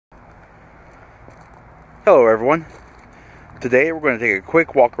Hello everyone. Today we're going to take a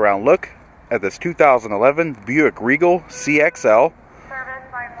quick walk around look at this 2011 Buick Regal CXL.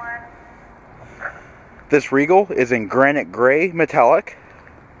 This Regal is in granite gray metallic,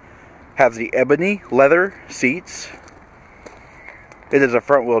 has the ebony leather seats. It is a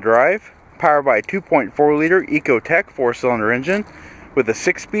front wheel drive, powered by a 2.4 liter Ecotec 4-cylinder engine with a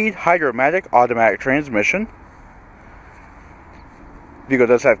 6-speed Hydromatic automatic transmission. The vehicle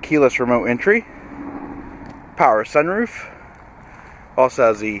does have keyless remote entry, power sunroof, also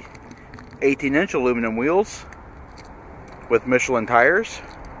has the 18-inch aluminum wheels with Michelin tires.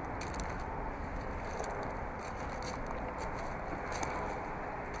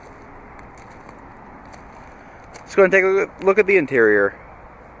 Let's go and take a look at the interior.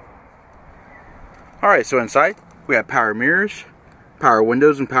 Alright, so inside we have power mirrors, power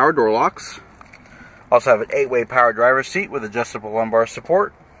windows, and power door locks. Also have an 8-way power driver's seat with adjustable lumbar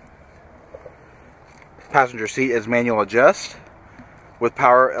support. Passenger seat is manual adjust with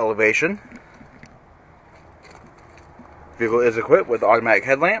power elevation. Vehicle is equipped with automatic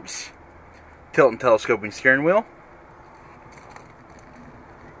headlamps, tilt and telescoping steering wheel.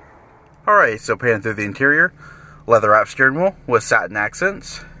 Alright, so panning through the interior, leather wrapped steering wheel with satin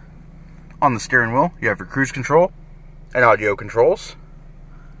accents. On the steering wheel, you have your cruise control and audio controls.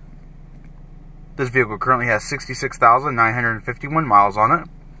 This vehicle currently has 66,951 miles on it.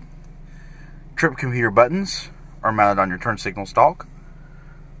 Trip computer buttons are mounted on your turn signal stalk.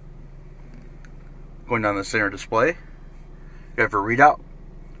 Going down the center display, you have your readout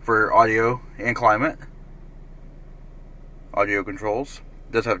for audio and climate. Audio controls.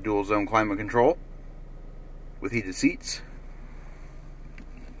 It does have dual zone climate control with heated seats.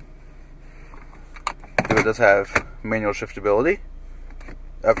 It does have manual shiftability,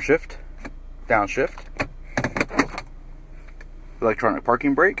 upshift, downshift, electronic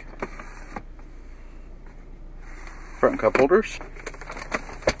parking brake, front cup holders.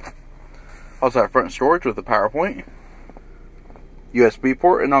 Also have front storage with a power point, USB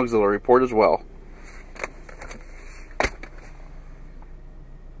port, and auxiliary port as well.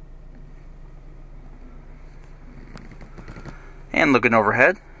 And looking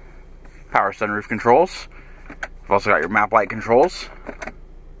overhead, power sunroof controls. You've also got your map light controls,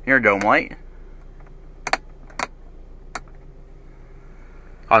 your dome light,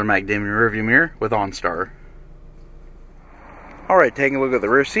 automatic dimming rearview mirror with OnStar. Alright, taking a look at the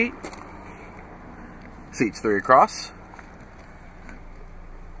rear seat. Seats 3 across.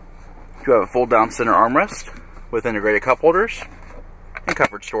 You have a fold down center armrest with integrated cup holders and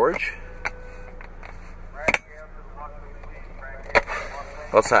covered storage.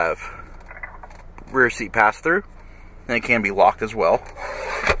 Let's have rear seat pass through, and it can be locked as well.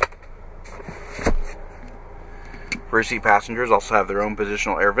 Rear seat passengers also have their own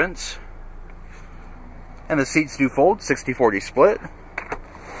positional air vents. And the seats do fold, 60-40 split.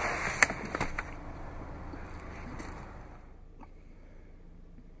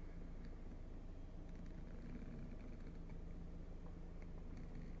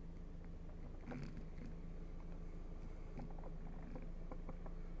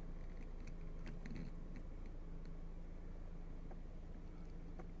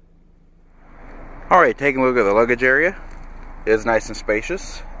 Alright, taking a look at the luggage area. It is nice and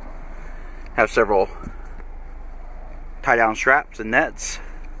spacious. Have several tie down straps and nets.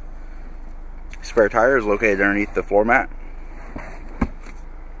 Spare tire is located underneath the floor mat.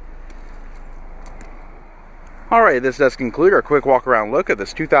 Alright, this does conclude our quick walk around look at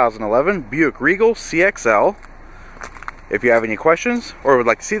this 2011 Buick Regal CXL. If you have any questions or would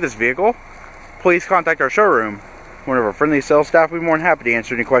like to see this vehicle, please contact our showroom. One of our friendly sales staff will be more than happy to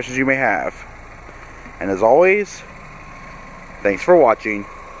answer any questions you may have. And as always, thanks for watching.